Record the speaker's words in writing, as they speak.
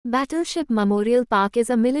Battleship Memorial Park is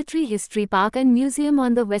a military history park and museum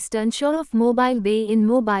on the western shore of Mobile Bay in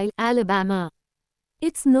Mobile, Alabama.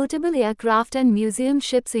 Its notable aircraft and museum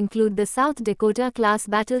ships include the South Dakota-class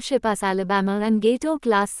battleship USS Alabama and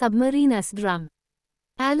Gator-class submarine USS Drum.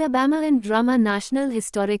 Alabama and Drum are National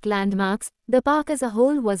Historic Landmarks. The park as a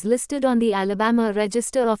whole was listed on the Alabama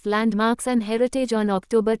Register of Landmarks and Heritage on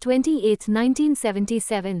October 28,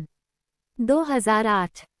 1977.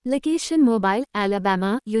 2008. Location: Mobile,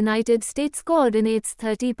 Alabama, United States. Coordinates: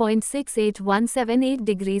 30.68178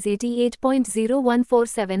 degrees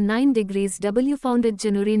 88.01479 degrees W. Founded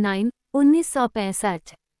January 9,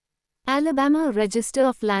 1965. Alabama Register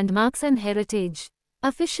of Landmarks and Heritage.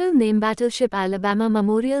 Official name: Battleship Alabama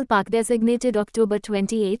Memorial Park. Designated October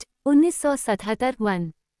 28, 1977.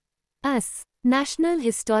 1. USS National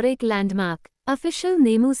Historic Landmark. Official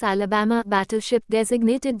name: USS Alabama Battleship.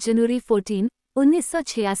 Designated January 14,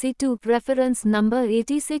 1986. 2. Reference number: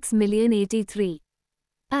 86,083.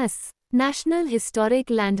 USS National Historic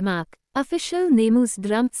Landmark. Official name: USS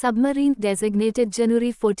Drum Submarine. Designated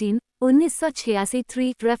January 14, 1986.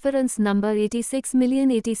 3. Reference number: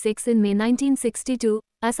 86,086. In May 1962,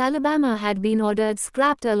 USS Alabama had been ordered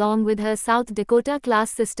scrapped along with her South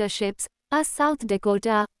Dakota-class sister ships, USS South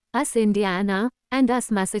Dakota, USS Indiana, and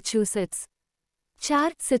USS Massachusetts.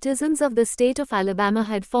 4. Citizens of the state of Alabama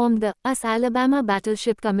had formed the USS Alabama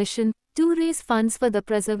Battleship Commission to raise funds for the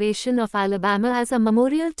preservation of Alabama as a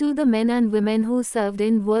memorial to the men and women who served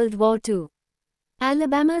in World War II.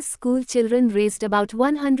 Alabama's school children raised about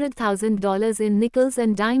 $100,000 in nickels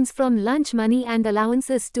and dimes from lunch money and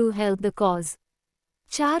allowances to help the cause.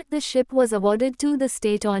 4. The ship was awarded to the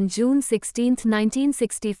state on June 16,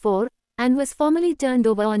 1964, and was formally turned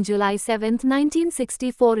over on July 7,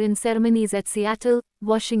 1964 in ceremonies at Seattle,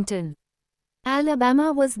 Washington.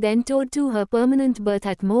 Alabama was then towed to her permanent berth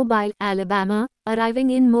at Mobile, Alabama,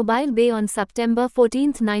 arriving in Mobile Bay on September 14,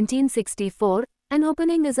 1964, and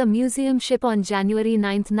opening as a museum ship on January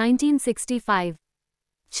 9, 1965.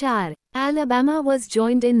 4. Alabama was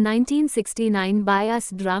joined in 1969 by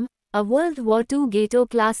USS Drum, a World War II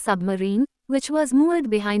Gator-class submarine, which was moored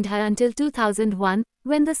behind her until 2001,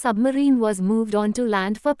 when the submarine was moved onto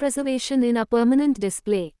land for preservation in a permanent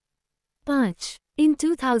display. 5. In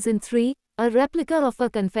 2003, a replica of a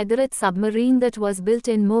Confederate submarine that was built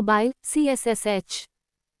in Mobile, CSSH.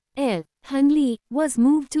 L. Hunley, was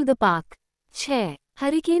moved to the park. 6.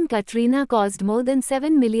 Hurricane Katrina caused more than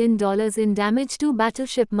 $7 million in damage to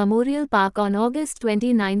Battleship Memorial Park on August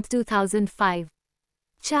 29, 2005.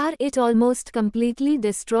 4. It almost completely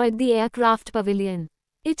destroyed the aircraft pavilion.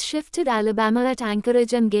 It shifted Alabama at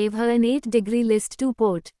Anchorage and gave her an 8-degree list to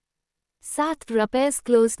port. 7. Repairs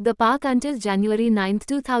closed the park until January 9,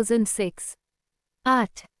 2006. 8.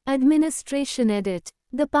 Administration Edit.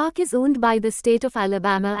 The park is owned by the state of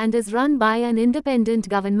Alabama and is run by an independent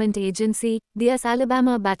government agency, the USS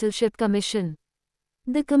Alabama Battleship Commission.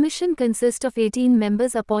 The commission consists of 18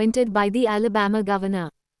 members appointed by the Alabama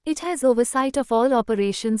governor. It has oversight of all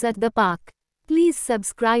operations at the park. Please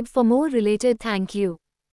subscribe for more related. Thank you.